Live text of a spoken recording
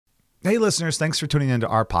Hey, listeners, thanks for tuning into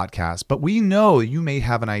our podcast. But we know you may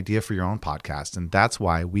have an idea for your own podcast, and that's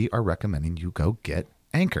why we are recommending you go get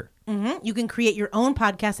Anchor. Mm-hmm. You can create your own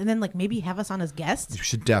podcast and then maybe have us on as guests. You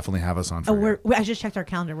should definitely have us on for I just checked our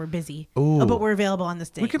calendar. We're busy. Ooh. But we're available on this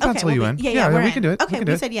day. We can pencil you in. Yeah, we can do it. Okay,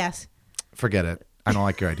 we said yes. Forget it. I don't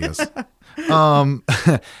like your ideas.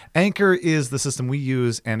 Anchor is the system we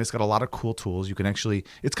use, and it's got a lot of cool tools. You can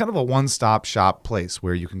it's kind of a one-stop shop place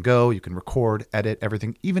where you can go, you can record, edit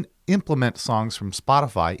everything, even implement songs from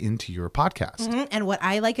Spotify into your podcast. Mm-hmm. And what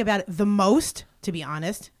I like about it the most, to be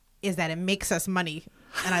honest, is that it makes us money.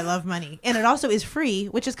 And I love money. And it also is free,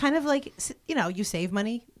 which is kind of like, you save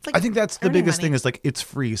money. It's like I think that's the biggest money. thing is it's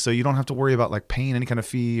free. So you don't have to worry about paying any kind of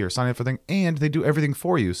fee or signing up for thing. And they do everything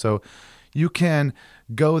for you. So you can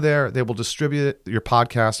go there. They will distribute your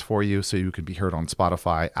podcast for you so you can be heard on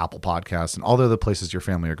Spotify, Apple Podcasts, and all the other places your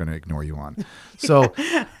family are going to ignore you on. So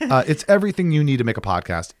it's everything you need to make a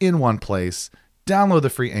podcast in one place. Download the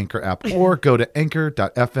free Anchor app or go to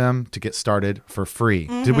anchor.fm to get started for free.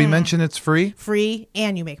 Mm-hmm. Did we mention it's free? Free,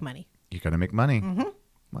 and you make money. You're going to make money. Mm-hmm.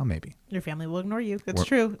 Well, maybe. Your family will ignore you. That's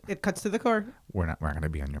true. It cuts to the core. We're not going to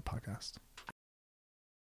be on your podcast.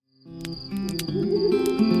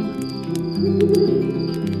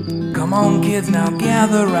 Come on, kids, now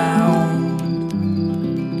gather round.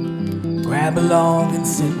 Grab along and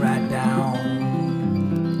sit right down.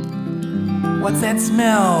 What's that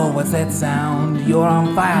smell? What's that sound? You're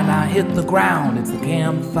on fire, now hit the ground. It's the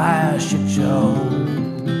Campfire Shit Show.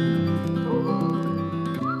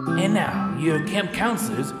 And now, your camp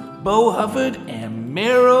counselors, Bo Hufford and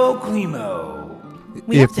Meryl Climo.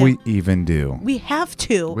 If we even do. We have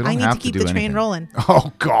to. I need to keep the train rolling.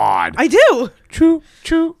 Oh, God. I do. Choo,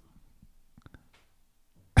 choo.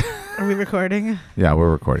 Are we recording? Yeah, we're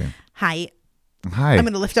recording. Hi. Hi. I'm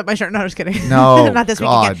going to lift up my shirt. No, I'm just kidding. No, not this week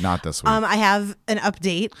God, again. not this week. I have an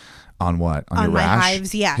update. On what? On your my rash?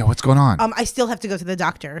 hives, yeah. Yeah, what's going on? I still have to go to the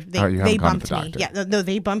doctor. They, Oh, you haven't they gone to bumped the me. doctor. Yeah, no,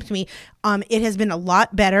 they bumped me. It has been a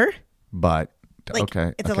lot better. But,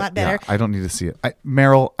 okay. It's a lot better. Yeah, I don't need to see it.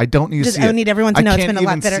 Meryl, I don't need to see it. I need everyone to know it's been a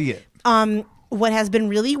lot better. See it. What has been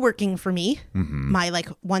really working for me, my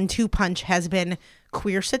 1-2 punch has been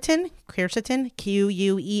quercetin, Quercetin,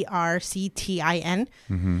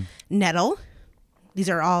 nettle. These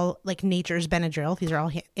are all nature's Benadryl. These are all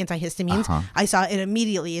antihistamines. Uh-huh. I saw it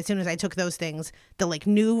immediately as soon as I took those things. The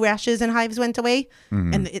new rashes and hives went away,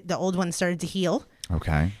 and the old ones started to heal.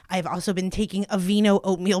 Okay. I've also been taking Aveeno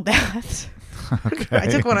oatmeal baths. Okay. I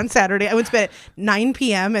took one on Saturday. I went to bed at 9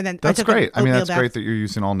 p.m. and then That's I took great. An oatmeal That's bath. great that you're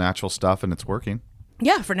using all natural stuff and it's working.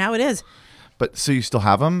 Yeah, for now it is. But so you still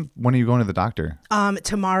have them? When are you going to the doctor?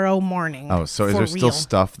 Tomorrow morning. Oh, so is there still real.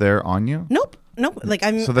 stuff there on you? Nope.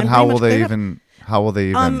 I'm. So then I'm how pretty will much they cleared up. even? How will they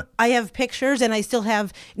even? I have pictures, and I still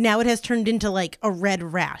have. Now it has turned into a red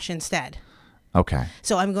rash instead. Okay.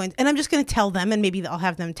 So I'm just going to tell them, and maybe I'll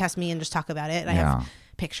have them test me and just talk about it. I have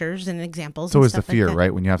pictures and examples. So and is the stuff fear, like that.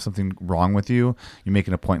 right? When you have something wrong with you, you make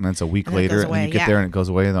an appointment a week And it later, goes and away, you get yeah. there and it goes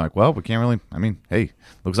away, and they're like, "Well, we can't really." I mean, hey,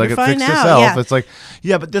 looks like We're it fine fixed now, itself. yeah. It's like,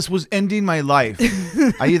 yeah, but this was ending my life.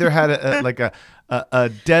 I either had a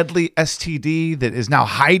deadly STD that is now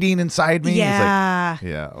hiding inside me. Yeah. It's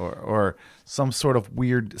like, or some sort of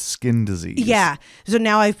weird skin disease. Yeah. So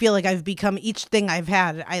now I feel like I've become each thing I've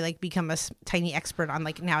had. I become a tiny expert on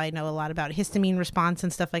now I know a lot about histamine response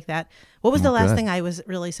and stuff like that. What was the last good. thing I was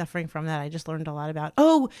really suffering from that I just learned a lot about?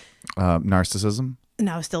 Oh, Narcissism.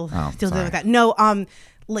 no, still sorry. dealing with that. No,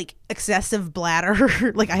 excessive bladder.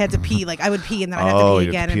 I had to pee. I would pee and then I'd have to Oh, pee you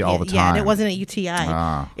again. have to pee all the Yeah, and it time. wasn't a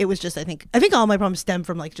UTI. It was just I think all my problems stem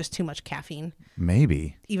from just too much caffeine,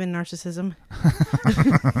 Maybe. even narcissism.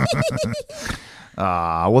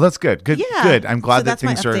 Well, that's good. Good. Yeah. Good. I'm glad So that that's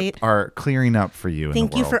my things update. are clearing up for you. Thank in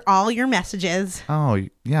the you world. for all your messages. Oh,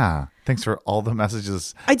 yeah. Thanks for all the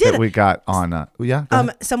messages I did. that we got on. Go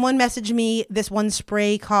ahead. Someone messaged me this one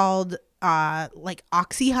spray called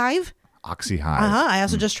Oxyhive. Oxyhive. I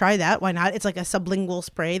also just tried that. Why not? It's like a sublingual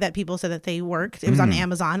spray that people said that they worked. It was on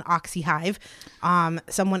Amazon, Oxyhive.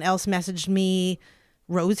 Someone else messaged me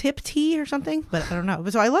rosehip tea or something, but I don't know.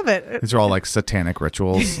 So I love it. These are all satanic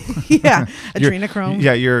rituals. Yeah, You're- adrenochrome.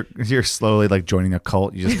 Yeah, you're slowly joining a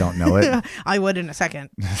cult. You just don't know it. I would in a second.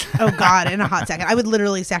 Oh God, in a hot second. I would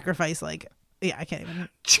literally sacrifice I can't even.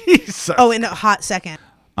 Jesus. Oh, in a hot second.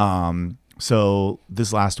 So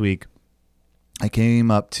this last week, I came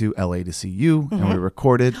up to LA to see you, and we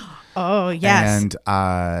recorded. Oh yes.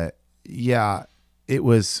 And it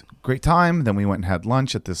was a great time. Then we went and had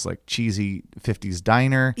lunch at this cheesy 50s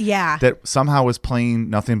diner. Yeah. That somehow was playing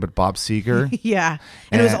nothing but Bob Seger. Yeah.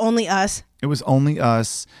 And it was And- only us. It was only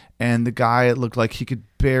us, and the guy looked like he could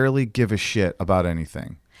barely give a shit about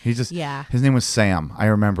anything. Yeah. His name was Sam. I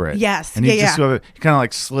remember it. Yes. And he Yeah, just yeah. he kind of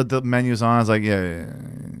like slid the menus on. I was like, yeah.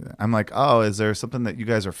 I'm like, oh, is there something that you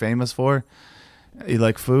guys are famous for? You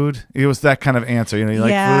like food? It was that kind of answer. You know, you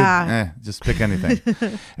like food? Just pick anything.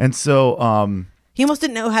 And so, He almost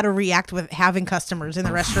didn't know how to react with having customers in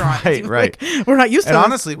the restaurant. Right, right. Like, we're not used to and this.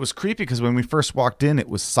 honestly, it was creepy because when we first walked in, it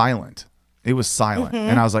was silent. It was silent,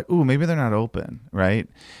 and I was like, "Ooh, maybe they're not open, right?"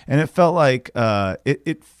 And it felt like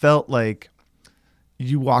it felt like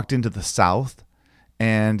you walked into the South,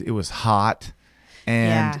 and it was hot,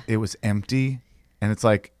 and it was empty, and it's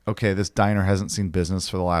like, okay, this diner hasn't seen business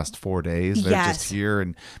for the last 4 days. They're just here,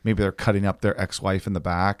 and maybe they're cutting up their ex-wife in the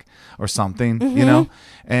back or something, you know.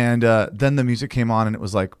 And then the music came on, and it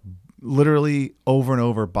was like literally over and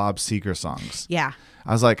over Bob Seger songs. Yeah.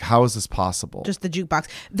 I was like, how is this possible? Just the jukebox.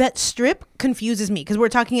 That strip confuses me because we're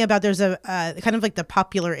talking about there's a kind of like the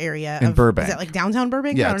popular area in of Burbank. Is that like downtown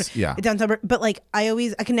Burbank? Yeah, I don't know. yeah. Downtown but like I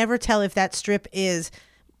can never tell if that strip is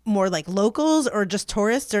more like locals or just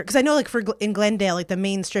tourists, or because I know like in Glendale, like the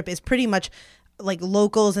main strip is pretty much like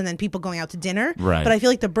locals and then people going out to dinner. Right. But I feel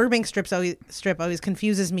like the Burbank strip always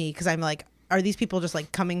confuses me because I'm like, are these people just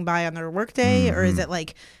like coming by on their work day, or is it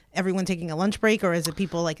like everyone taking a lunch break, or is it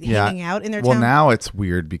people like hanging out in their well, town? now it's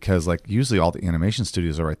weird because like usually all the animation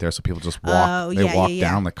studios are right there, so people just walk. They walk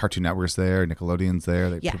down. Like Cartoon Network's there, Nickelodeon's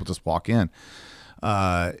there. People just walk in.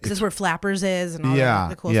 This is where Flappers is and all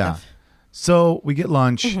the cool stuff. So we get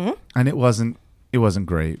lunch, and it wasn't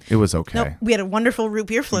great. It was okay. No, we had a wonderful root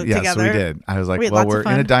beer float yes, together. we did. I was like, had well, lots of we're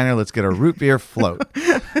fun. in a diner. Let's get a root beer float.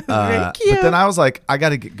 Very cute. But then I was like, I got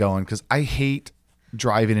to get going because I hate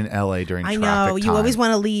driving in LA during I traffic know. You time. always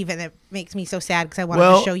want to leave, and it makes me so sad because I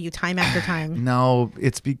wanted to show you time after time. No,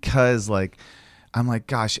 it's because like I'm like,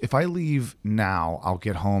 gosh, if I leave now, I'll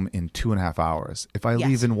get home in 2.5 hours. If I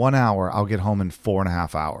leave in 1 hour, I'll get home in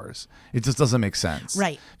 4.5 hours. It just doesn't make sense.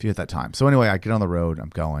 Right. If you get that time. So anyway, I get on the road. I'm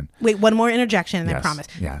going. Wait, one more interjection, and Yes. I promise.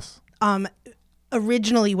 Yes.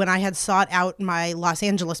 Originally, when I had sought out my Los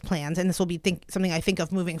Angeles plans, and this will be something I think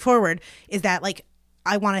of moving forward, is that like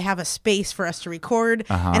I want to have a space for us to record,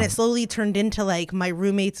 and it slowly turned into like my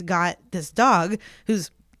roommates got this dog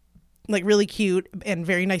who's like really cute and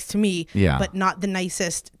very nice to me, but not the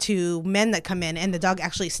nicest to men that come in. And the dog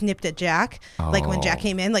actually snipped at Jack. Like when Jack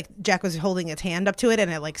came in, like Jack was holding its hand up to it,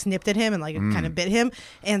 and it like snipped at him and like it kind of bit him.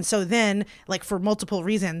 And so then, like for multiple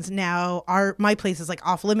reasons, now my place is like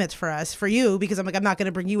off limits for you because I'm like, I'm not going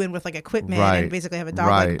to bring you in with like equipment and basically have a dog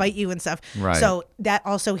like bite you and stuff. Right. So that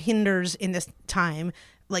also hinders in this time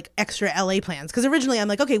like extra LA plans, because originally I'm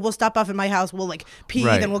like, okay, we'll stop off at my house, we'll like pee,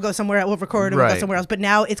 then we'll go somewhere, we'll record, and we'll go somewhere else. But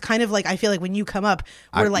now it's kind of like I feel like when you come up,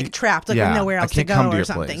 we're like trapped, like with nowhere else to go or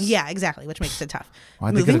something. Place. Yeah, exactly, which makes it tough.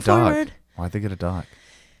 Why'd they get a dog? Why'd they get a dog?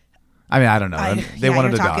 I mean, I don't know. They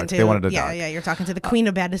wanted a dog. They wanted a dog. Yeah, you're talking to the queen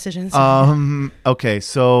of bad decisions. Okay,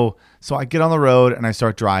 so I get on the road and I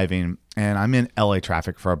start driving, and I'm in LA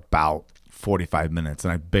traffic for about 45 minutes,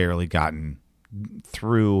 and I've barely gotten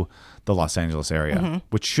through the Los Angeles area,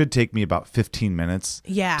 which should take me about 15 minutes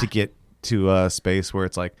to get to a space where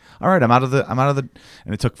it's like, all right, I'm out of the,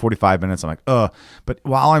 and it took 45 minutes. I'm like, but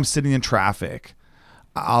while I'm sitting in traffic,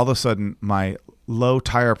 all of a sudden my low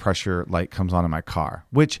tire pressure light comes on in my car,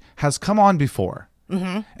 which has come on before.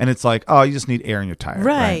 And it's like, oh, you just need air in your tire.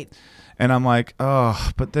 Right. And I'm like,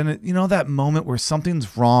 oh, but then, that moment where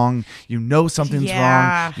something's wrong, something's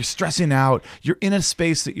wrong, you're stressing out, you're in a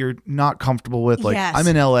space that you're not comfortable with. Like, I'm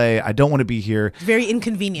in LA, I don't want to be here. It's very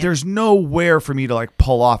inconvenient. There's nowhere for me to like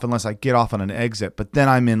pull off unless I get off on an exit. But then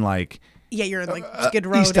I'm in like, you're in like Skid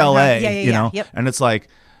Row, East LA, you know? Yep. And it's like,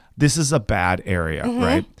 this is a bad area,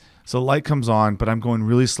 right? So the light comes on, but I'm going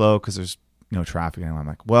really slow because there's no traffic. And I'm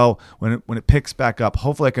like, well, when it picks back up,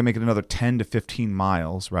 hopefully I can make it another 10 to 15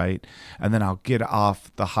 miles, right? And then I'll get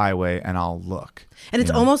off the highway and I'll look. And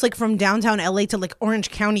it's almost like from downtown LA to like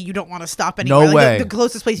Orange County, you don't want to stop anywhere. No like way. The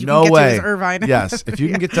closest place you can get to is Irvine. Yes. If you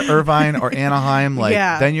can get to Irvine or Anaheim,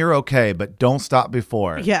 then you're okay, but don't stop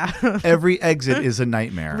before. Yeah. Every exit is a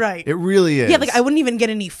nightmare. Right. It really is. Yeah, like I wouldn't even get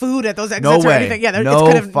any food at those exits no or way. anything. Yeah, no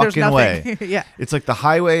it's kind of, fucking there's way. Yeah. It's like the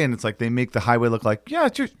highway, and it's like they make the highway look like,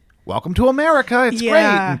 it's your welcome to America. It's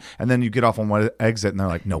great. And then you get off on one exit and they're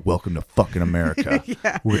like, no, welcome to fucking America.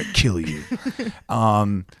 We're going to kill you.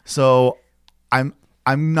 So I'm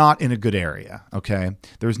not in a good area. Okay.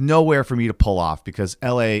 There's nowhere for me to pull off because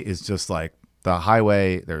LA is just like the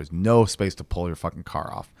highway. There's no space to pull your fucking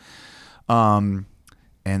car off. And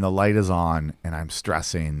the light is on and I'm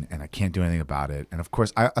stressing and I can't do anything about it. And of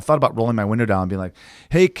course I thought about rolling my window down and being like,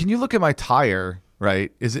 hey, can you look at my tire?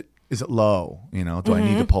 Right. Is it low? Do I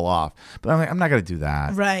need to pull off? But I'm like, I'm not going to do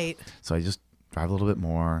that. Right. So I just drive a little bit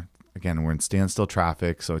more. again, we're in standstill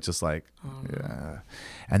traffic. So it's just like, yeah.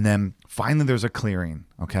 And then finally there's a clearing.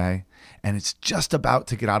 Okay. And it's just about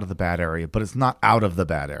to get out of the bad area, but it's not out of the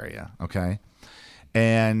bad area. Okay.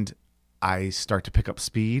 And I start to pick up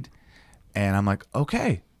speed and I'm like,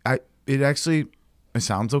 okay, it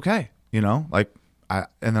sounds okay. And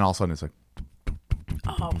then all of a sudden it's like,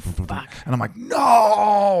 Oh, fuck. and I'm like,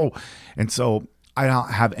 no. And so I don't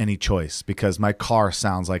have any choice because my car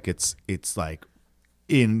sounds like it's like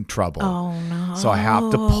in trouble. Oh, no. So I have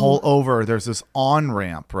to pull over. There's this on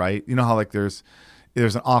ramp, right? You know how like there's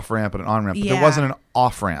an off ramp and an on ramp, but there wasn't an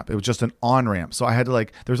off ramp. It was just an on ramp. So I had to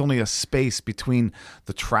there's only a space between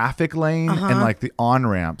the traffic lane and like the on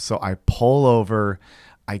ramp. So I pull over,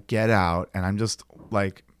 I get out, and I'm just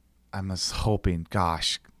hoping,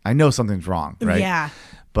 gosh, I know something's wrong, right? Yeah.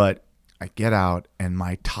 But I get out and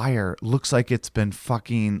my tire looks like it's been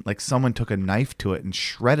fucking, like someone took a knife to it and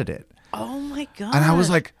shredded it. Oh my God. And I was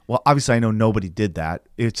like, well, obviously I know nobody did that.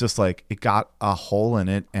 It's just like it got a hole in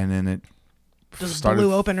it and then it just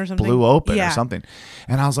blew open or something. Or something.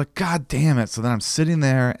 And I was like, God damn it. So then I'm sitting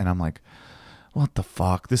there and I'm like, what the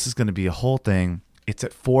fuck? This is going to be a whole thing. It's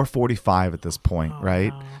at 4:45 at this point,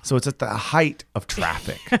 right? No. So it's at the height of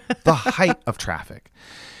traffic. The height of traffic.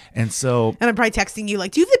 And so... And I'm probably texting you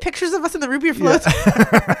like, do you have the pictures of us in the root beer floats?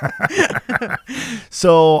 Yeah.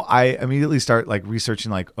 So I immediately start like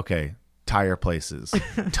researching like, okay, tire places,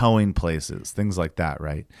 towing places, things like that,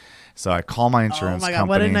 right? So I call my insurance company. Oh my God,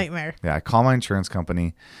 what a nightmare. Yeah, I call my insurance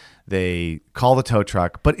company. They call the tow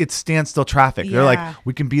truck, but it's standstill traffic. Yeah. They're like,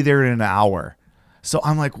 we can be there in an hour. So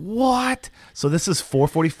I'm like, what? So this is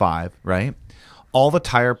 4:45, right? All the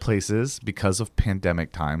tire places, because of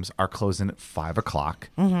pandemic times, are closing at 5 o'clock.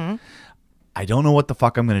 Mm-hmm. I don't know what the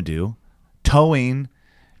fuck I'm going to do. Towing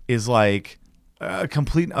is like a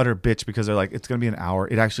complete and utter bitch because they're like, it's going to be an hour.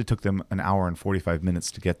 It actually took them an hour and 45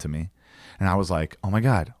 minutes to get to me. And I was like, oh my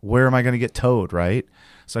God, where am I going to get towed, right?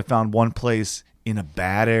 So I found one place in a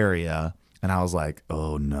bad area, and I was like,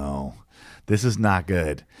 oh no, this is not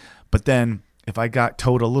good. But then if I got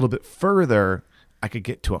towed a little bit further, I could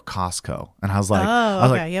get to a Costco. And I was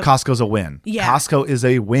like, yep. Costco's a win. Yeah. Costco is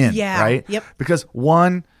a win, right? Yep. Because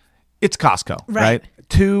one, it's Costco, right?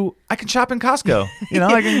 Two, I can shop in Costco.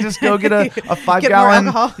 I can just go get a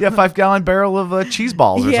 5-gallon barrel of cheese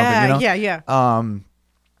balls or something. Yeah.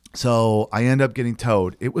 So I end up getting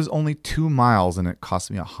towed. It was only 2 miles and it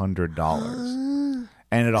cost me $100.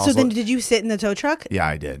 And it also. So then did you sit in the tow truck? Yeah,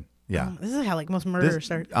 I did. Yeah. This is how like most murders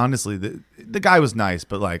start. Honestly, the guy was nice,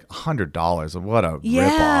 but like $100. What a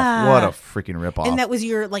ripoff. What a freaking ripoff. And that was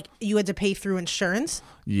your, like, you had to pay through insurance?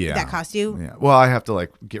 Yeah. That cost you? Yeah. Well, I have to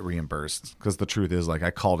like get reimbursed because the truth is like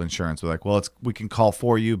I called insurance. They're like, well, we can call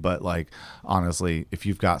for you, but like honestly, if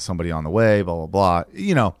you've got somebody on the way, blah, blah, blah,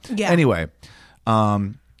 Yeah. Anyway,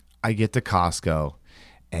 I get to Costco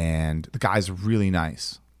and the guy's really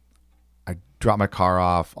nice. I drop my car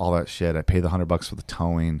off, all that shit. I pay the $100 for the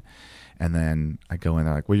towing. And then I go in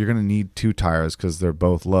there like, well, you're going to need 2 tires because they're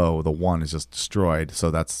both low. The one is just destroyed.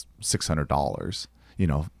 So that's $600, $500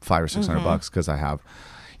 or $600 because I have,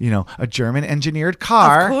 a German engineered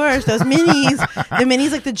car. Of course. Those minis, the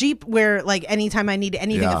minis like the Jeep where like anytime I need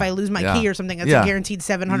anything, if I lose my key or something, it's a guaranteed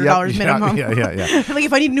 $700 minimum. Yeah. Like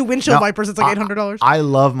if I need new windshield wipers, it's like $800. I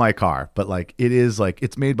love my car, but like it is like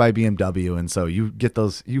it's made by BMW. And so you get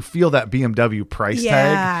those, you feel that BMW price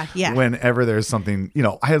tag whenever there's something,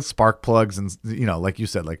 I had spark plugs and, like you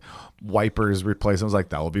said, like wipers replaced. I was like,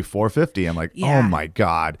 that will be $450. I'm like, oh my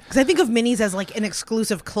God. Because I think of minis as like an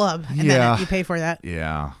exclusive club and then you pay for that.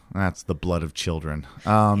 Yeah. That's the blood of children.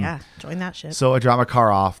 Join that shit. So I drop my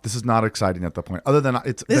car off. This is not exciting at the point. Other than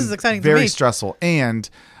this is exciting. Very stressful, and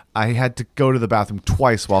I had to go to the bathroom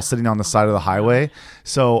twice while sitting on the side of the highway.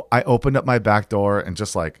 So I opened up my back door and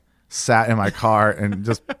just like sat in my car and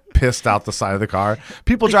just pissed out the side of the car.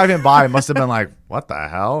 People driving by must have been like, "What the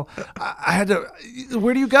hell?" I had to.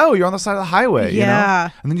 Where do you go? You're on the side of the highway. Yeah.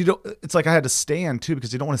 And then you don't. It's like I had to stand too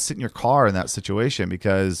because you don't want to sit in your car in that situation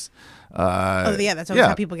because. That's always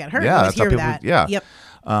how people get hurt. Yeah, that's how people. Yeah.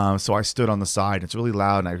 Yep. So I stood on the side. It's really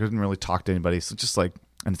loud, and I couldn't really talk to anybody. So just like,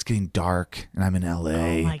 and it's getting dark, and I'm in LA.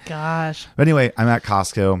 Oh my gosh. But anyway, I'm at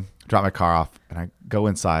Costco. Drop my car off, and I go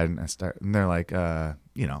inside, and and they're like, it's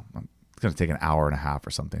gonna take an hour and a half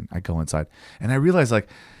or something. I go inside, and I realize like,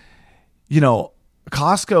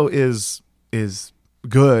 Costco is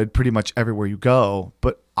good pretty much everywhere you go,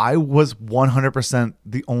 but I was 100%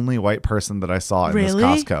 the only white person that I saw in this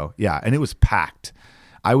Costco. Yeah, and it was packed.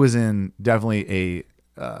 I was in definitely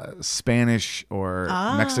a Spanish or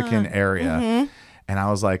Mexican area, And I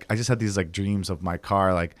was like, I just had these like dreams of my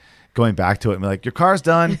car, like going back to it and be like, your car's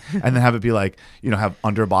done. And then have it be like, have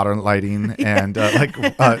under bottle lighting and like low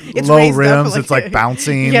raised up, rims. like- It's like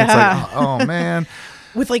bouncing. Yeah. It's like, oh man.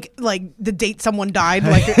 With like the date someone died,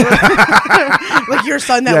 like like your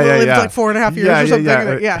son that lived like 4.5 years or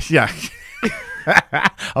something. Yeah.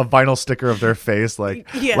 A vinyl sticker of their face, like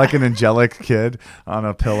Yeah. like an angelic kid on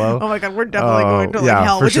a pillow. Oh my God, we're definitely going to like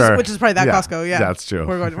hell, for which sure. is probably that Costco. Yeah, that's true.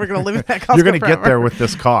 We're gonna live in that Costco. You're gonna get forever. there with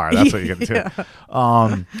this car. That's what you're gonna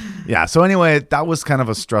do. Yeah. So anyway, that was kind of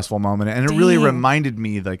a stressful moment, and it really Dang. reminded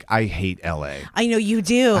me like I hate LA. I know you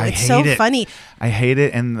do. I It's so hate it. funny. I hate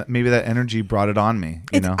it, and maybe that energy brought it on me.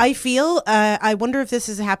 You know. I feel. I wonder if this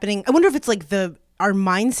is happening. I wonder if it's like our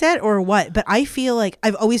mindset or what, but I feel like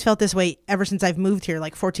I've always felt this way ever since I've moved here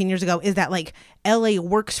like 14 years ago, is that like LA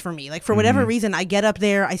works for me. Like for whatever reason, I get up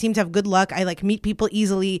there, I seem to have good luck. I like meet people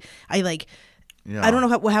easily. I like, Yeah. I don't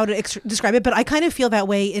know how to describe it, but I kind of feel that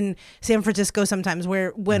way in San Francisco sometimes,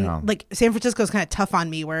 where when like San Francisco is kind of tough on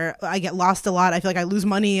me, where I get lost a lot. I feel like I lose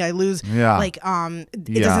money. I lose like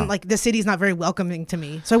it doesn't like the city's not very welcoming to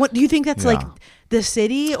me. So what do you think that's like the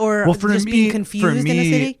city or just being confused in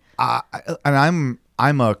a city? And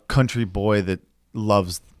I'm a country boy that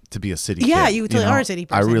loves to be a city Yeah, kid, you totally are a city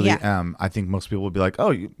person. I really yeah. am. I think most people would be like,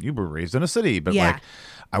 oh, you were raised in a city, but Yeah. like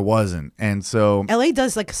I wasn't. And so LA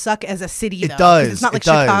does like suck as a city. it though, 'cause does. It's not like it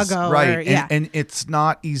does, Chicago, right? Or, And it's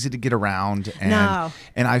not easy to get around. And No.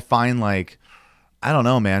 and I find like, I don't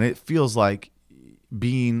know, man. It feels like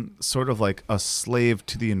being sort of like a slave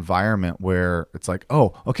to the environment, where it's like,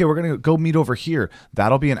 oh, okay, we're gonna go meet over here.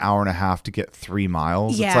 That'll be an hour and a half to get 3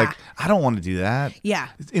 miles. Yeah. It's like, I don't want to do that. Yeah.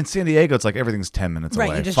 In San Diego, it's like everything's 10 minutes right.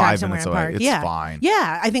 away, You just drive 5 somewhere minutes and away. park. It's yeah. fine.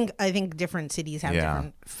 Yeah, I think different cities have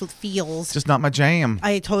different feels. It's just not my jam.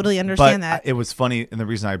 I totally But understand that. it was funny, and the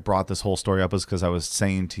reason I brought this whole story up is because I was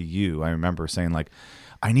saying to you, I remember saying like,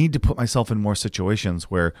 I need to put myself in more situations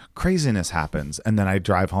where craziness happens, and then I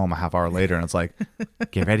drive home a half hour later, and it's like,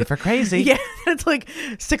 get ready for crazy. Yeah, it's like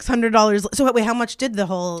 $600. So wait, how much did the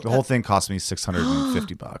whole thing cost me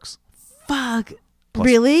 $650 fuck? plus-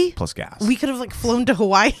 Really? plus gas. We could have like flown to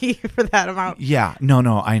Hawaii for that amount. Yeah,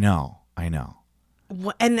 no, I know,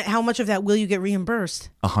 And how much of that will you get reimbursed?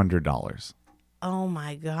 $100 Oh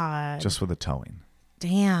my God. just for the towing.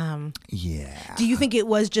 Damn. Yeah. Do you think it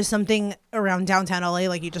was just something around downtown LA,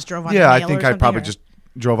 like you just drove on? Yeah, a I nail think or I something, probably or- just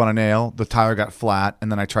drove on a nail. The tire got flat,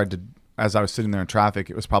 and then I tried to, as I was sitting there in traffic,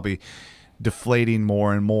 it was probably deflating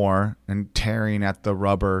more and more and tearing at the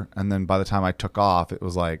rubber. And then by the time I took off, it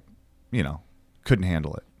was like, couldn't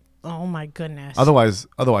handle it. Oh my goodness. Otherwise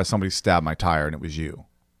somebody stabbed my tire, and it was you.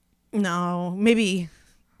 No, maybe.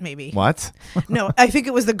 What? No, I think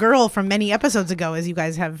it was the girl from many episodes ago, as you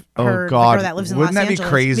guys have Oh, heard. God. The girl that lives in Wouldn't Los that be Angeles.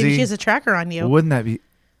 crazy? Maybe she has a tracker on you. Wouldn't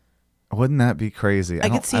that be crazy? I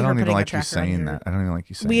could see I her don't even putting a like you tracker on saying your- that. I don't even like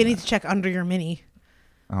you saying We that. need to check under your Mini.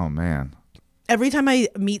 Oh man. Every time I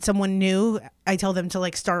meet someone new, I tell them to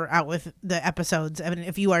like start out with the episodes. I mean,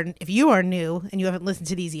 if you are new and you haven't listened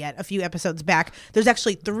to these yet, a few episodes back, there's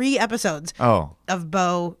actually 3 episodes Oh, of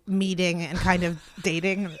Bo meeting and kind of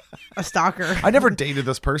dating a stalker. I never dated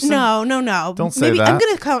this person. No. Don't say Maybe that. I'm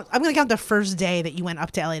gonna count the first day that you went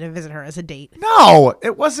up to LA to visit her as a date. No,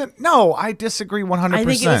 it wasn't. No, I disagree 100%. I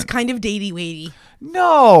think it was kind of datey-waity.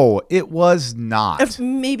 No, it was not. If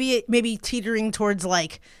maybe teetering towards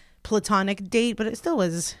like platonic date, but it still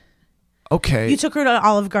was. Okay. You took her to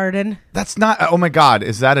Olive Garden. That's not. Oh my God.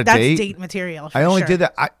 Is that a That's date? date material. For I only sure. did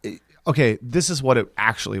that. Okay. This is what it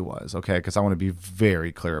actually was. Okay. Because I want to be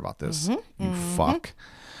very clear about this. You fuck.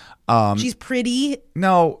 She's pretty.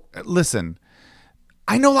 No, listen.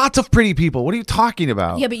 I know lots of pretty people. What are you talking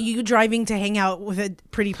about? Yeah, but you driving to hang out with a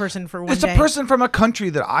pretty person for one It's day. a person from a country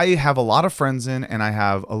that I have a lot of friends in, and I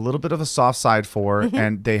have a little bit of a soft side for.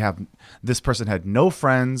 And this person had no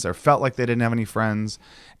friends, or felt like they didn't have any friends,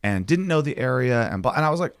 and didn't know the area. And I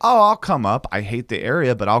was like, oh, I'll come up. I hate the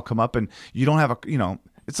area, but I'll come up. And you don't have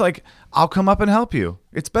it's like, I'll come up and help you.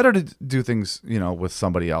 It's better to do things, with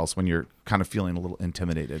somebody else when you're kind of feeling a little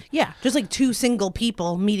intimidated. Yeah, just like 2 single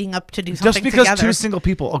people meeting up to do something Just because together. 2 single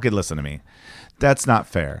people, okay, listen to me. That's not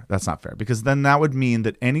fair. Because then that would mean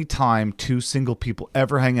that any time 2 single people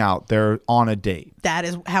ever hang out, they're on a date. That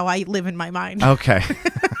is how I live in my mind. Okay.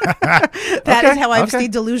 That is how I've okay.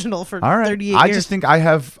 stayed delusional for All right. 38 years. I just think I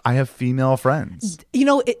have female friends.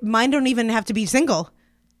 Mine don't even have to be single.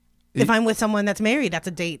 If I'm with someone that's married, that's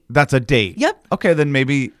a date. That's a date. Yep. Okay, then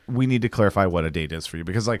maybe we need to clarify what a date is for you,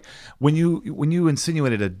 because like when you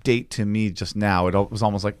insinuated a date to me just now, it was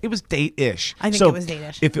almost like it was date-ish. I think So it was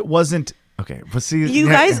date-ish. If it wasn't, okay, but see, You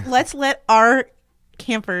guys, let's let our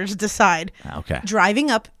campers decide. Okay.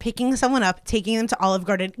 Driving up, picking someone up, taking them to Olive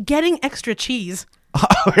Garden, getting extra cheese.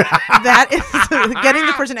 That is getting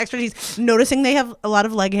the person extra cheese, noticing they have a lot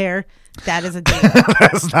of leg hair. That is a date.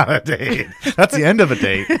 That's not a date. That's the end of a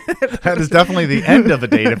date. That is definitely the end of a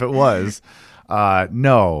date if it was.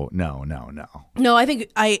 No. No, I think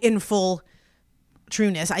in full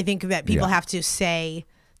trueness, I think that people have to say,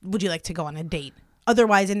 would you like to go on a date?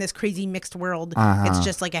 Otherwise, in this crazy mixed world, it's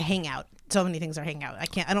just like a hangout. So many things are hangout.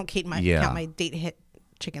 I don't count my date hit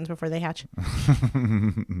chickens before they hatch.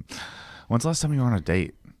 When's the last time you were on a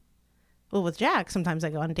date? Well, with Jack, sometimes I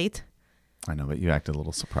go on dates. I know, but you acted a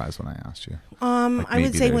little surprised when I asked you. I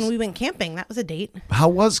would say when we went camping, that was a date. How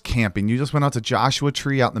was camping? You just went out to Joshua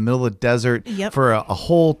Tree out in the middle of the desert for a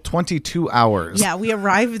whole 22 hours. Yeah, we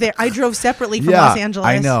arrived there. I drove separately from Los Angeles.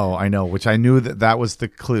 I know, which I knew that was the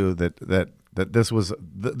clue that this was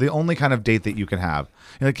the only kind of date that you can have.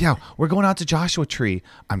 You're like, yeah, we're going out to Joshua Tree.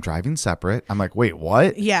 I'm driving separate. I'm like, wait,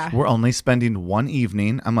 what? Yeah. We're only spending one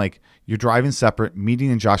evening. I'm like, you're driving separate, meeting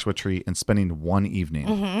in Joshua Tree, and spending one evening.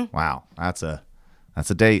 Mm-hmm. Wow, that's a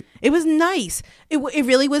date. It was nice. It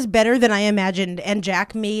really was better than I imagined. And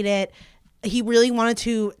Jack made it. He really wanted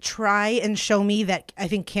to try and show me that I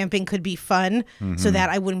think camping could be fun, so that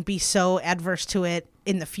I wouldn't be so adverse to it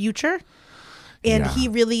in the future. And he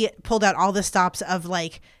really pulled out all the stops of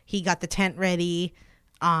like, he got the tent ready.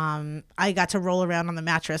 I got to roll around on the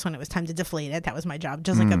mattress when it was time to deflate it. That was my job.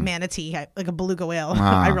 Just like a manatee, like a beluga whale.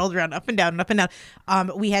 I rolled around up and down and up and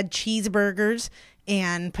down. We had cheeseburgers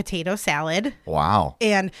and potato salad. Wow.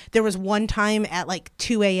 And there was one time at like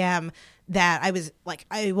 2 a.m. that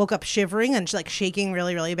I woke up shivering and like shaking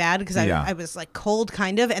really, really bad because I was like cold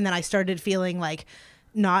kind of. And then I started feeling like,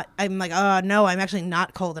 I'm like, oh no, I'm actually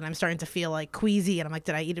not cold, and I'm starting to feel like queasy, and I'm like,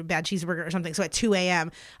 did I eat a bad cheeseburger or something? So at 2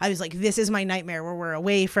 a.m. I was like, this is my nightmare where we're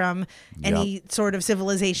away from any sort of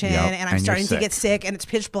civilization, and I'm starting to get sick, and it's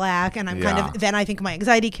pitch black, and I'm then I think my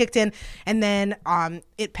anxiety kicked in, and then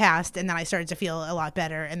it passed, and then I started to feel a lot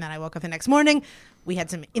better, and then I woke up the next morning. We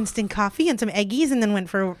had some instant coffee and some eggies and then went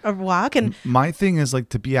for a walk. And my thing is like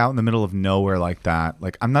to be out in the middle of nowhere like that.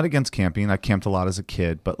 Like I'm not against camping. I camped a lot as a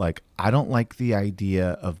kid, but like I don't like the idea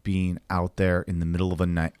of being out there in the middle of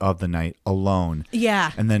the night alone.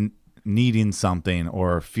 Yeah. And then needing something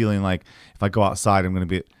or feeling like if I go outside I'm going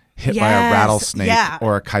to be hit by a rattlesnake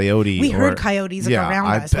or a coyote. We heard coyotes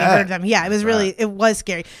around us. We heard them. Yeah, it was it was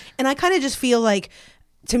scary. And I kind of just feel like,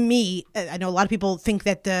 to me, I know a lot of people think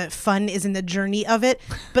that the fun is in the journey of it,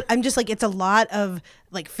 but I'm just like, it's a lot of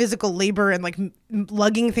like physical labor and like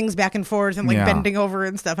lugging things back and forth and like bending over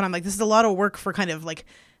and stuff. And I'm like, this is a lot of work for kind of like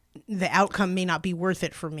the outcome may not be worth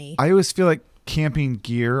it for me. I always feel like camping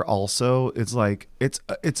gear also it's like it's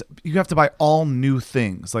you have to buy all new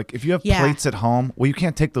things. Like if you have plates at home, well, you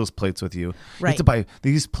can't take those plates with you. You have to buy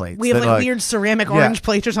these plates. We have like weird ceramic orange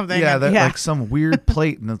plates or something. Yeah, like some weird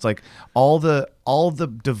plate, and it's like all the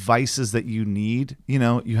devices that you need. You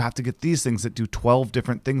know, you have to get these things that do 12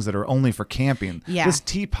 different things that are only for camping. Yeah. This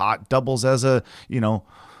teapot doubles as a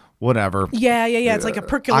whatever. Yeah. It's like a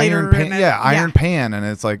percolator. Iron pan, and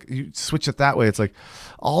it's like you switch it that way. It's like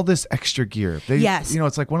all this extra gear.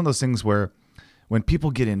 It's like one of those things where when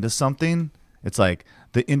people get into something, it's like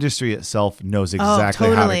the industry itself knows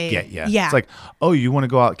exactly how to get you. Yeah. It's like, oh, you want to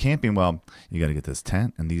go out camping? Well, you got to get this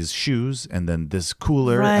tent and these shoes and then this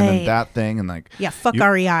cooler and then that thing and like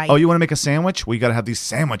REI. Oh, you want to make a sandwich? Well, you got to have these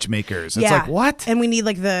sandwich makers. It's like, what? And we need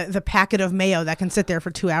like the packet of mayo that can sit there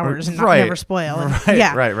for 2 hours and never spoil.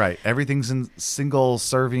 Right. Everything's in single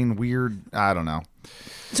serving weird. I don't know.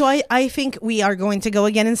 So I think we are going to go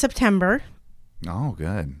again in September. Oh,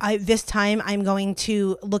 good. This time I'm going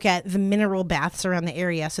to look at the mineral baths around the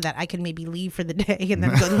area so that I can maybe leave for the day and then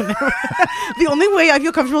go to the mineral. The only way I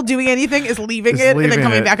feel comfortable doing anything is leaving and then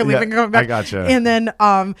coming back and leaving and coming back. I gotcha. And then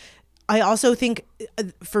I also think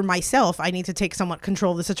for myself, I need to take somewhat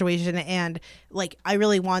control of the situation. And like, I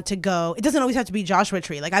really want to go. It doesn't always have to be Joshua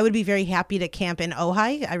Tree. Like, I would be very happy to camp in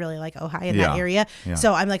Ojai. I really like Ojai in that area. Yeah.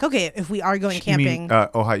 So I'm like, okay, if we are going camping.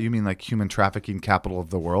 Ojai, you mean like human trafficking capital of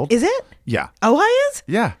the world? Is it? Yeah. Ojai is?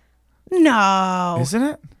 Yeah. No. Isn't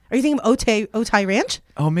it? Are you thinking of Otay Ranch?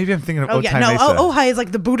 Oh, maybe I'm thinking of Otay Mesa. Ojai is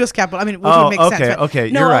like the Buddhist capital. I mean, which would make sense.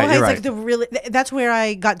 Okay, no, you're right. Ojai You're is right. like the really. That's where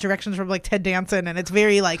I got directions from, like Ted Danson, and it's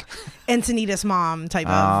very like Encinitas Mom type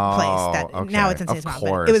of place. Now it's Encinitas Mom,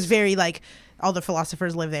 but it was very like all the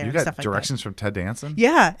philosophers live there. You and got stuff like directions that. from Ted Danson?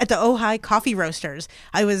 Yeah, at the Ojai Coffee Roasters.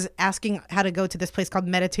 I was asking how to go to this place called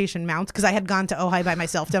Meditation Mount because I had gone to Ojai by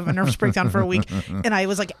myself to have a nervous breakdown for a week, and I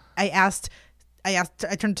was like, I asked I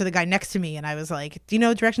turned to the guy next to me and I was like, do you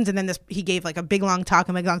know directions? And then he gave like a big long talk.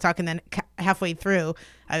 And then halfway through,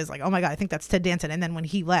 I was like, oh my God, I think that's Ted Danson. And then when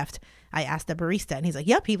he left, I asked the barista and he's like,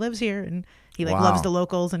 yep, he lives here. And he like loves the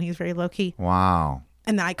locals and he's very low key. Wow.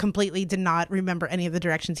 And then I completely did not remember any of the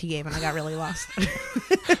directions he gave and I got really lost.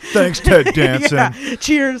 Thanks, Ted Danson. Yeah.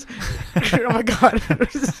 Cheers. Oh my God.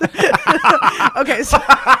 Okay. So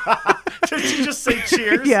Did you just say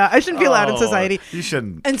cheers? yeah, I shouldn't be allowed in society. You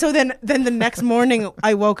shouldn't. And so then the next morning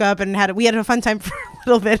I woke up and we had a fun time for a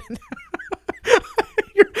little bit.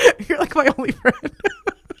 You're like my only friend.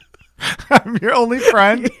 I'm your only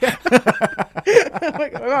friend. Yeah. Oh my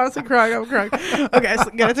God, I'm honestly crying. I'm crying. Okay, so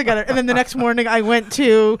get it together. And then the next morning I went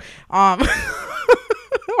to I'm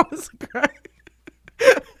honestly crying.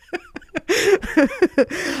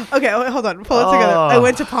 Okay, wait, hold on. Pull it together. I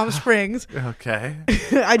went to Palm Springs. Okay.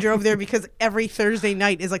 I drove there because every Thursday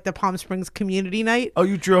night is like the Palm Springs community night. Oh,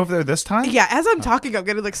 you drove there this time? Yeah, as I'm talking, I'm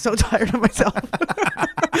getting like so tired of myself.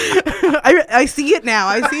 I see it now.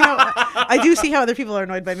 I do see how other people are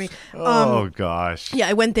annoyed by me. Oh gosh. Yeah,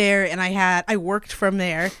 I went there and I worked from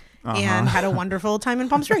there and had a wonderful time in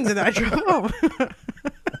Palm Springs, and then I drove home.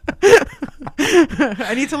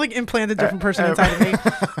 I need to like implant a different person inside of me.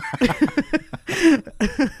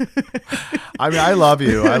 I mean, I love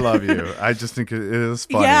you. I just think it is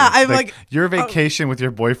funny. Yeah, I'm like your vacation with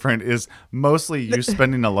your boyfriend is mostly you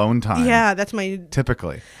spending alone time. Yeah, that's my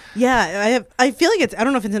typically. Yeah, I feel like I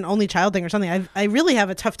don't know if it's an only child thing or something. I really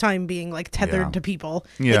have a tough time being like tethered to people.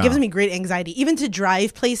 Yeah. It gives me great anxiety, even to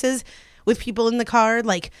drive places with people in the car.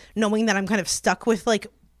 Like knowing that I'm kind of stuck with like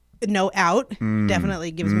no out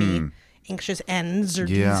definitely gives me anxious ends.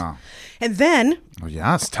 Yeah. And then, oh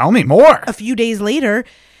yes, tell me more. A few days later,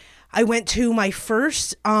 I went to my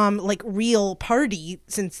first like real party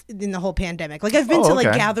since in the whole pandemic. Like I've been to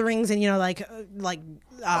like gatherings and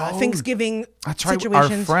Thanksgiving that's right.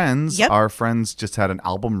 situations. Our friends just had an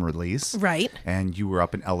album release. Right. And you were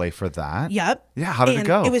up in LA for that. Yep. Yeah, how did it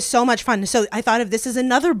go? It was so much fun. So I thought of this as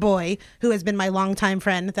another boy who has been my longtime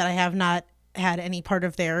friend that I have not had any part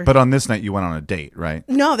of their. But on this night you went on a date, right?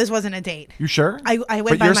 No, this wasn't a date. You sure? I went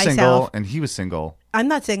but by you're myself. Single and he was single. I'm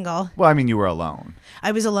not single. Well, I mean, you were alone.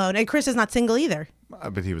 I was alone. And Chris is not single either.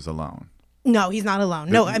 But he was alone. No, he's not alone.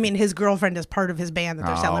 No, I mean, his girlfriend is part of his band that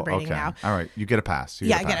they're celebrating now. All right. You get a pass. I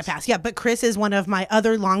get a pass. Yeah, but Chris is one of my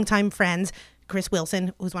other longtime friends. Chris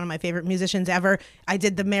Wilson, who's one of my favorite musicians ever. I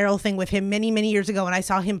did the Merrill thing with him many, many years ago, and I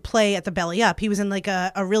saw him play at the Belly Up. He was in like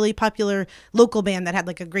a really popular local band that had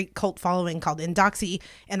like a great cult following called Indoxy,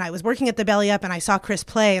 and I was working at the Belly Up, and I saw Chris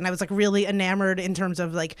play, and I was like really enamored in terms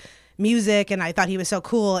of like music, and I thought he was so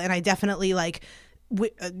cool, and I definitely like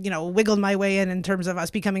wiggled my way in terms of us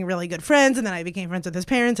becoming really good friends. And then I became friends with his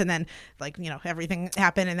parents, and then everything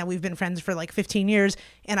happened. And then we've been friends for like 15 years,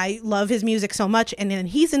 and I love his music so much. And then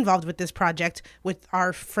he's involved with this project with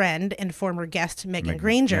our friend and former guest, Megan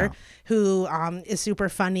Granger, who is super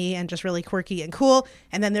funny and just really quirky and cool.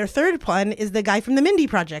 And then their third one is the guy from the Mindy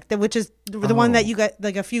Project, which is the one that you got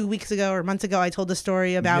like a few weeks ago or months ago. I told the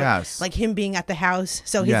story about like him being at the house.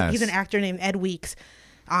 So he's an actor named Ed Weeks.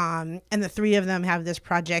 And the three of them have this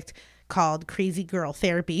project called Crazy Girl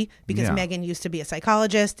Therapy because Megan used to be a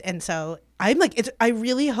psychologist. And so I'm like, I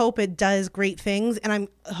really hope it does great things. And I'm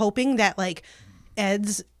hoping that like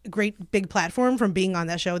Ed's great big platform from being on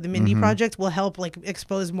that show, the Mindy Project, will help like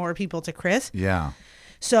expose more people to Chris. Yeah.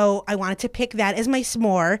 So I wanted to pick that as my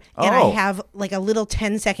s'more, and I have like a little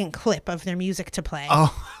 10-second clip of their music to play.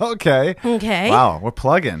 Oh, okay. Okay. Wow, we're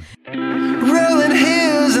plugging. Rolling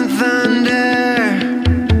hills and thunder,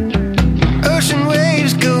 ocean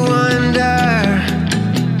waves go under,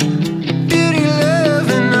 beauty, love,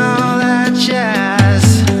 and all that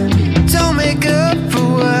jazz. Don't make up for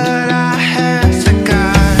what I have to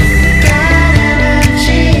got. Bad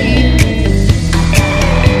energy,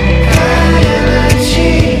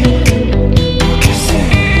 cause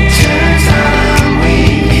it turns out I'm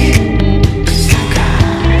weak.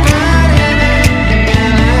 Bad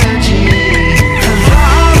energy, the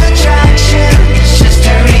law of attraction is just a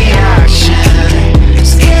reaction.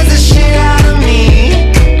 Scares the shit out of me.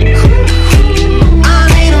 I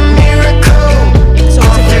need a miracle. So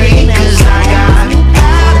All it's three, available now 'cause I got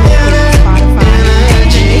Spotify.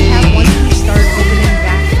 Once we start opening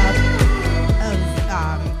back up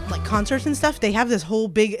of like concerts and stuff, they have this whole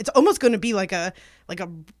big. It's almost going to be like a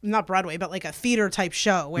not Broadway, but like a theater type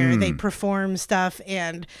show where they perform stuff.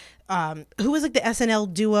 And who was like the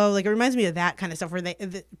SNL duo? Like it reminds me of that kind of stuff where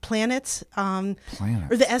the Planets, or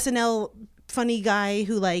the SNL funny guy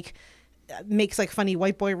who like makes like funny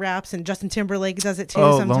white boy raps, and Justin Timberlake does it too.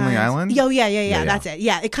 Oh, sometimes. Lonely Island? Yeah, that's it.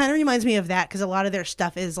 Yeah, it kind of reminds me of that because a lot of their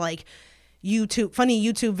stuff is like funny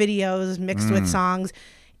YouTube videos mixed with songs.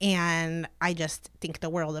 And I just think the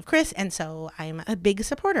world of Chris. And so I'm a big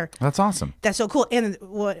supporter. That's awesome. That's so cool. And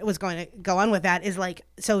what was going to go on with that is like,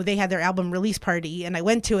 so they had their album release party and I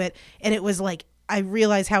went to it and it was like, I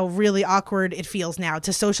realize how really awkward it feels now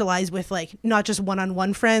to socialize with like not just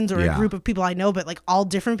one-on-one friends or a group of people I know, but like all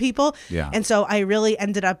different people. Yeah. And so I really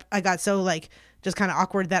I got so like just kind of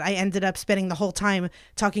awkward that I ended up spending the whole time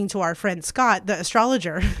talking to our friend Scott, the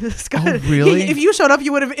astrologer. Scott, Oh, really? If you showed up,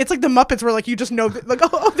 you would have. It's like the Muppets, where like you just know, like,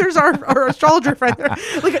 oh, there's our astrologer friend.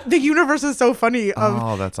 Like the universe is so funny.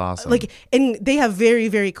 Oh, that's awesome. Like, and they have very,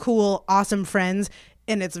 very cool, awesome friends.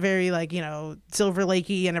 And it's very like, Silver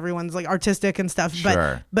Lakey and everyone's like artistic and stuff.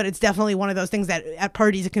 Sure. But it's definitely one of those things that at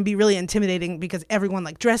parties it can be really intimidating because everyone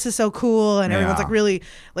like dresses so cool and everyone's like really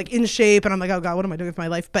like in shape. And I'm like, oh God, what am I doing with my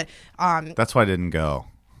life? But that's why I didn't go.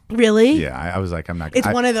 really? Yeah, I was like, I'm not. It's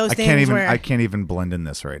one of those things where I can't even blend in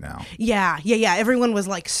this right now. Yeah. Everyone was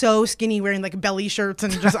like so skinny, wearing like belly shirts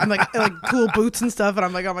and just I'm like cool boots and stuff, and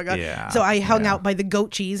I'm like, oh my God. Yeah, so I hung out by the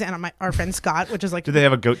goat cheese and our friend Scott, which is like. Did they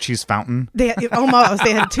have a goat cheese fountain? They almost.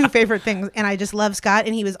 They had two favorite things, and I just love Scott,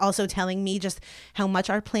 and he was also telling me just how much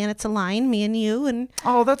our planets align, me and you, and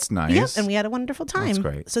Oh, that's nice. yep, and we had a wonderful time. That's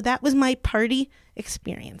great. So that was my party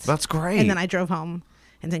experience. That's great. And then I drove home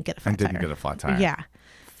and didn't get a flat tire. didn't get a flat tire. Yeah.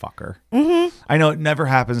 Fucker. Mm-hmm. I know it never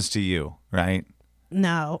happens to you, right?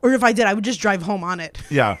 No. Or if I did, I would just drive home on it.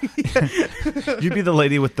 Yeah. You'd be the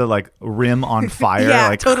lady with the like rim on fire. Yeah,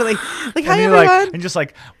 like, totally. Like, hi, and you're everyone. like, and just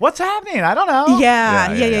like, what's happening? I don't know.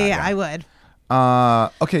 Yeah, I would.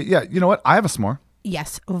 Okay, yeah. You know what? I have a s'more.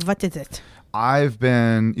 Yes. What is it? I've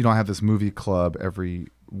been, I have this movie club every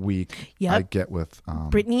week. Yep. I get with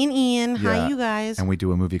Brittany and Ian. yeah, Hi, you guys. and we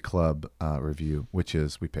do a movie club review, which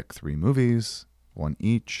is we pick 3 movies, one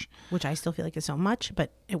each. Which I still feel like is so much,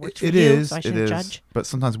 but it works for It you, is. so I It shouldn't is. judge. But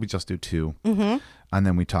sometimes we just do 2, and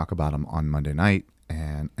then we talk about them on Monday night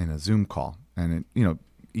and in a Zoom call. And it,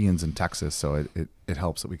 Ian's in Texas, so it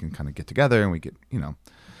helps that we can kind of get together and we get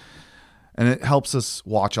and it helps us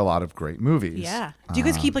watch a lot of great movies. Yeah. Do you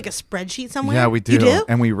guys keep like a spreadsheet somewhere? Yeah, we do. You do?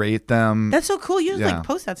 And we rate them. That's so cool. You just Yeah. like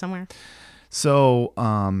post that somewhere. So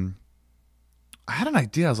I had an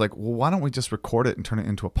idea. I was like, well, why don't we just record it and turn it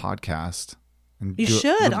into a podcast? And You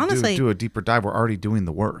should, honestly. do a deeper dive. We're already doing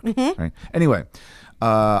the work. Right? Anyway,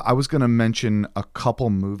 I was going to mention a couple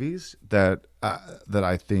movies that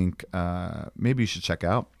I think maybe you should check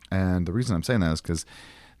out. And the reason I'm saying that is because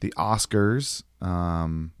the Oscars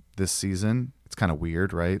this season, it's kind of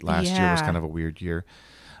weird, right? Last year was Yeah. kind of a weird year.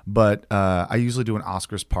 But I usually do an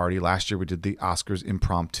Oscars party. Last year we did the Oscars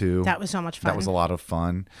impromptu. That was so much fun. That was a lot of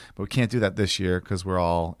fun. But we can't do that this year because we're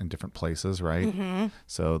all in different places, right?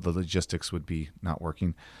 So the logistics would be not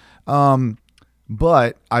working.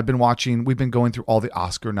 But we've been going through all the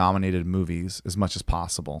Oscar nominated movies as much as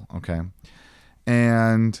possible. Okay.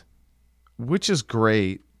 And which is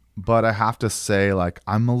great. But I have to say, like,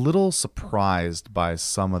 I'm a little surprised by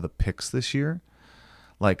some of the picks this year.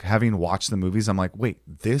 Like, having watched the movies, I'm like, wait,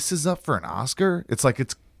 this is up for an Oscar? It's like,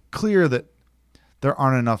 it's clear that there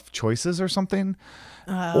aren't enough choices or something.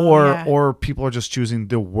 Or people are just choosing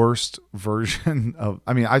the worst version of,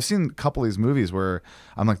 I mean, I've seen a couple of these movies where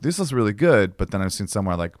I'm like, this is really good. But then I've seen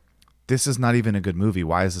somewhere like, this is not even a good movie.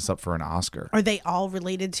 Why is this up for an Oscar? Are they all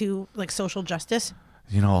related to like social justice?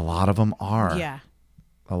 A lot of them are. Yeah.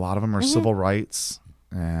 A lot of them are civil rights,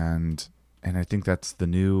 and I think that's the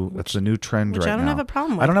new trend Which right now. I don't have a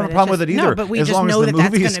problem with. I don't have a but problem it's with it just- either. No, but we as just long know as the that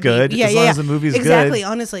that's movie's gonna good. be. Yeah, as long as the movie's exactly. good.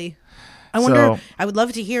 Honestly, I wonder. So- I would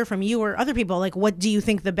love to hear from you or other people. Like, what do you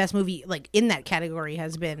think the best movie like in that category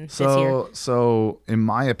has been this year? So in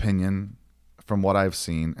my opinion, from what I've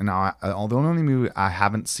seen, and now the only movie I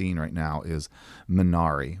haven't seen right now is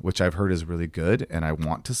Minari, which I've heard is really good, and I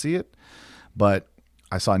want to see it. But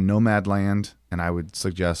I saw Nomadland, and I would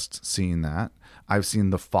suggest seeing that. I've seen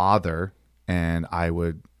The Father, and I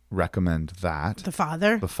would recommend that. The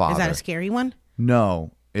Father. The Father. Is that a scary one?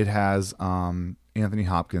 No, it has Anthony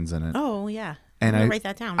Hopkins in it. Oh yeah. And I'm gonna I write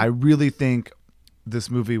that down. I really think this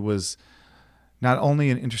movie was not only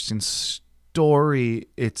an interesting story,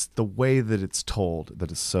 it's the way that it's told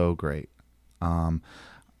that is so great.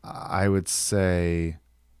 I would say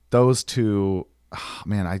those two.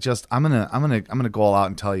 Man, I'm gonna go all out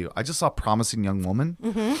and tell you. I just saw Promising Young Woman,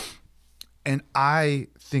 and I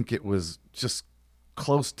think it was just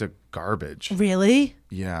close to garbage. Really?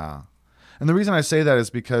 Yeah. And the reason I say that is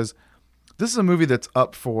because this is a movie that's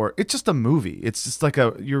up for, it's just a movie. It's just like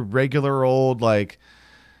your regular old, like,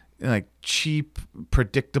 like cheap,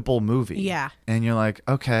 predictable movie. Yeah. And you're like,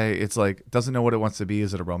 okay, it's like doesn't know what it wants to be.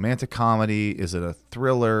 Is it a romantic comedy? Is it a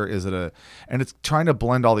thriller? Is it a and it's trying to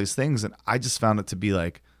blend all these things, and I just found it to be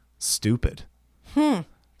like stupid.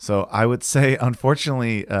 So I would say,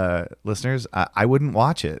 unfortunately, listeners, I wouldn't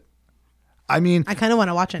watch it. I mean, I kind of want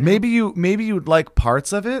to watch it now. maybe you'd like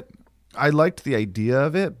parts of it. I liked the idea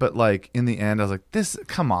of it, but like in the end, I was like, "This,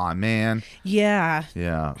 come on, man." Yeah.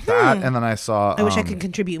 Yeah, that, and then I saw. I wish I could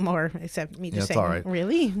contribute more, except me just it's saying, all right.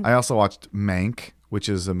 really? I also watched Mank, which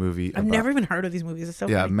is a movie. I've never even heard of these movies. It's so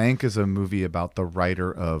Yeah, funny. Mank is a movie about the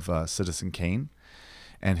writer of Citizen Kane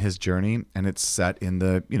and his journey, and it's set in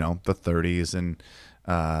the the 30s, and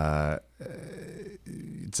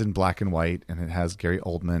it's in black and white, and it has Gary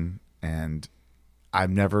Oldman, and I've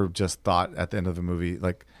never just thought at the end of the movie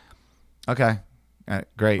like, okay,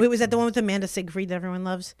 great, Wait, was that the one with Amanda Siegfried that everyone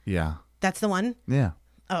loves? yeah, That's the one? yeah,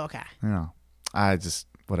 Oh, okay. I just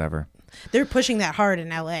whatever. They're pushing that hard in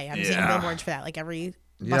LA. I'm seeing Yeah. billboards for that, like every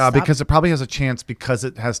bus Yeah, stop. because it probably has a chance because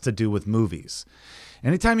it has to do with movies.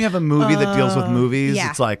 Anytime you have a movie that deals with movies, yeah.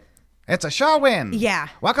 it's like, it's a show win. Yeah.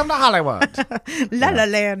 Welcome to Hollywood. La La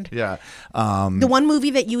Land. Yeah. The one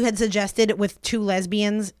movie that you had suggested with two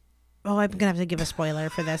lesbians. Oh, I'm gonna have to give a spoiler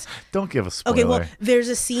for this. Don't give a spoiler. Okay, well, there's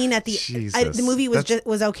a scene at the. Jesus. The movie was That's-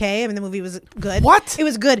 was okay. I mean, the movie was good. What? It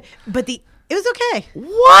was good, but it was okay.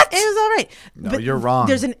 What? It was all right. No, but you're wrong.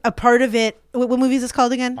 There's a part of it. What movie is this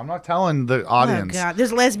called again? I'm not telling the Oh audience. God!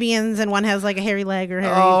 There's lesbians and one has like a hairy leg or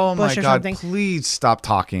hairy Oh, bush my or God. something. Please stop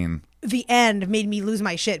talking. The end made me lose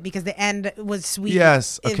my shit because the end was sweet.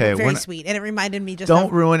 Yes, It was okay, very when- sweet, and it reminded me just Don't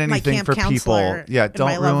of ruin my anything camp for people. counselor Yeah, in My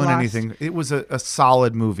don't Love ruin Lost. anything. It was a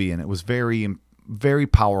solid movie, and it was very, very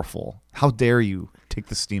powerful. How dare you take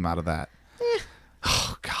the steam out of that?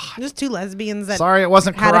 Oh, God. Just two lesbians that. Sorry, it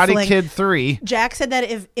wasn't had a Karate fling. Kid 3. Jack said that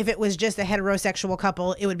if it was just a heterosexual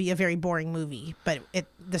couple, it would be a very boring movie. But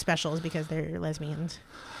the special is because they're lesbians.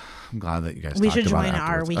 I'm glad that you guys We talked should about join it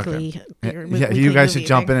our afterwards. weekly. Okay. your Yeah, weekly you guys movie should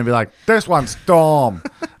jump thing. in and be like, this one's Storm.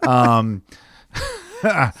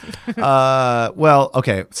 Well,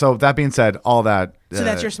 okay. So that being said, all that. So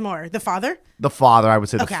that's your s'more. The father? The father, I would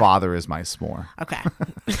say Okay. the father is my s'more. Okay.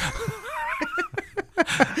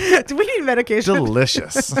 Do we need medication?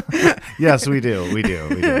 Delicious. Yes, we do. We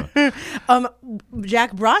do.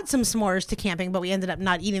 Jack brought some s'mores to camping, but we ended up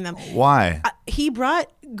not eating them. Why? He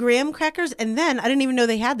brought graham crackers, and then I didn't even know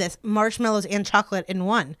they had this marshmallows and chocolate in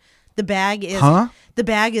one. The bag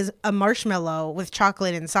is a marshmallow with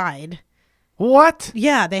chocolate inside. What?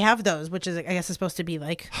 Yeah, they have those, which is I guess is supposed to be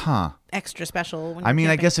like Huh. extra special. When I you're mean, I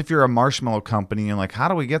camping. guess if you're a marshmallow company, you're like, how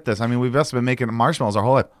do we get this? I mean, we've just been making marshmallows our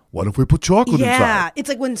whole life. What if we put chocolate Yeah, inside? it's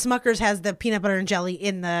like when Smucker's has the peanut butter and jelly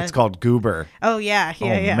in the. It's called Goober. Oh yeah, Oh,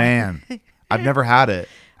 yeah. man. I've never had it.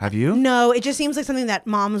 Have you? No, it just seems like something that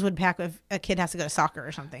moms would pack if a kid has to go to soccer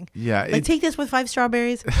or something. Yeah. Like take this with 5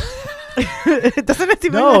 strawberries. Doesn't it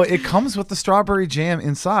seem No, like it comes with the strawberry jam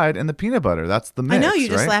inside and the peanut butter. That's the mix. I know you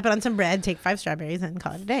just right? slap it on some bread, take 5 strawberries, and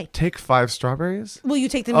call it a day. Take 5 strawberries? Well, you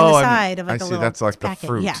take them in Oh, the I mean, side of like I the see. little That's like the packet.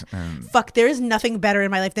 fruit Yeah. and- Fuck, there is nothing better in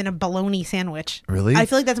my life than a bologna sandwich. Really? I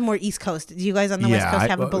feel like that's more East Coast. Do you guys on the West Yeah, Coast I-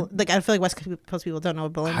 have I feel like West Coast people don't know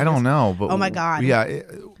what bologna I don't is. know, but Oh my God. Yeah,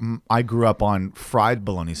 I grew up on fried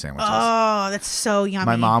bologna sandwiches. Oh, that's so yummy.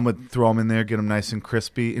 My mom would throw them in there, get them nice and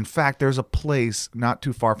crispy. In fact, there's a place not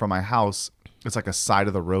too far from my house. It's like a side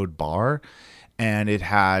of the road bar, and it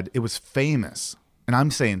was famous, and I'm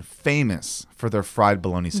saying famous for their fried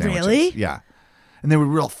bologna sandwiches. Really? Yeah. And they were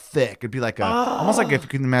real thick. It'd be like almost like if you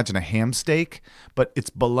can imagine a ham steak, but it's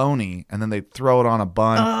bologna, and then they throw it on a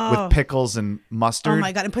bun with pickles and mustard. Oh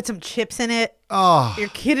my God, and put some chips in it. Oh, You're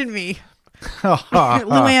kidding me.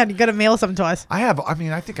 Luann, you gotta mail some to us. I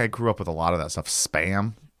think I grew up with a lot of that stuff.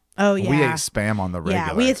 Spam. Oh yeah. We ate spam on the regular.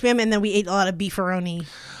 Yeah, we ate spam and then we ate a lot of beefaroni.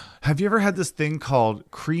 Have you ever had this thing called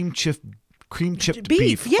cream chipped Beef,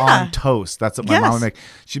 beef yeah. on toast? That's what my mom would Yes. make.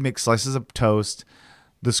 She'd make slices of toast,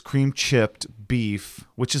 this cream chipped beef,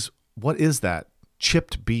 which is what is that?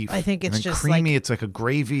 Chipped beef. I think it's and then just creamy. like- it's like a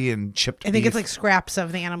gravy and chipped. I think beef. it's like scraps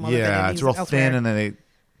of the animal. that yeah, they it's use real elsewhere. thin, and then they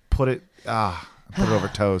put it over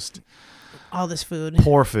toast. all this food.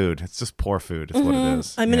 Poor food. It's just poor food. Is what it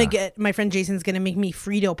is. I'm gonna Yeah. get my friend Jason's gonna make me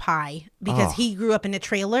Frito pie because Oh. he grew up in a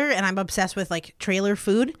trailer, and I'm obsessed with like trailer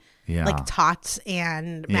food. Yeah. Like tots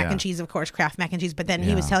and mac Yeah. and cheese, of course, Kraft mac and cheese. But then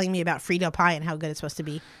he was Yeah. telling me about Frito pie and how good it's supposed to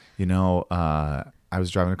be. You know, I was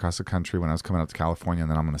driving across the country when I was coming out to California, and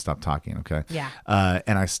then I'm going to stop talking, okay? Yeah.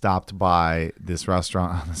 And I stopped by this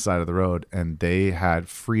restaurant on the side of the road, and they had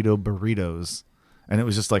Frito burritos, and it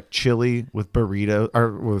was just like chili with burrito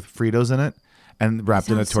or with Fritos in it, and wrapped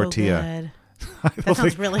in a Sounds so tortilla. good. That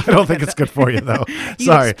sounds really I don't think it's good for you, though. You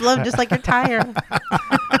Sorry. explode just like your tire.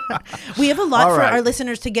 We have a lot All for right. our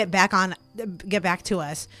listeners to get back to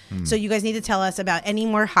us. So you guys need to tell us about any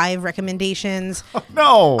more Hive recommendations.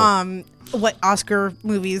 No. What Oscar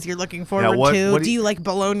movies you're looking forward what- to? what Do do you like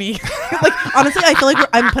bologna? Like honestly, I feel like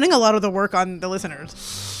I'm putting a lot of the work on the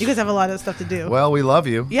listeners. You guys have a lot of stuff to do. Well, we love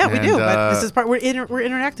you. Yeah, we And, do. But this is part. We're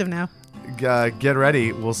interactive now. Get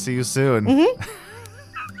ready. We'll see you soon. Mm-hmm.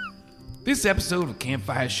 This episode of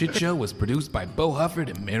Campfire Shit Show was produced by Bo Hufford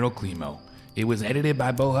and Meryl Climo. It was edited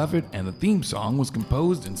by Bo Hufford, and the theme song was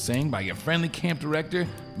composed and sang by your friendly camp director,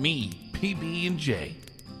 me, PB&J.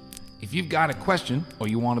 If you've got a question or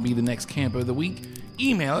you want to be the next camper of the week,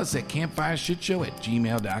 email us at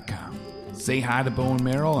campfireshitshow@gmail.com. Say hi to Bo and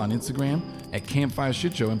Meryl on Instagram at Campfire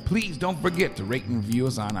Shit Show, and please don't forget to rate and review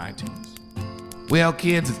us on iTunes. Well,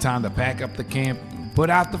 kids, it's time to pack up the camp and put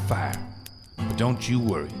out the fire. But don't you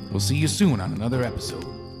worry, we'll see you soon on another episode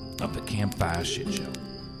of the Campfire Shit Show.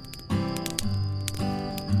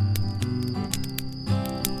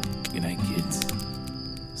 Good night, kids.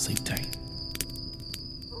 Sleep tight.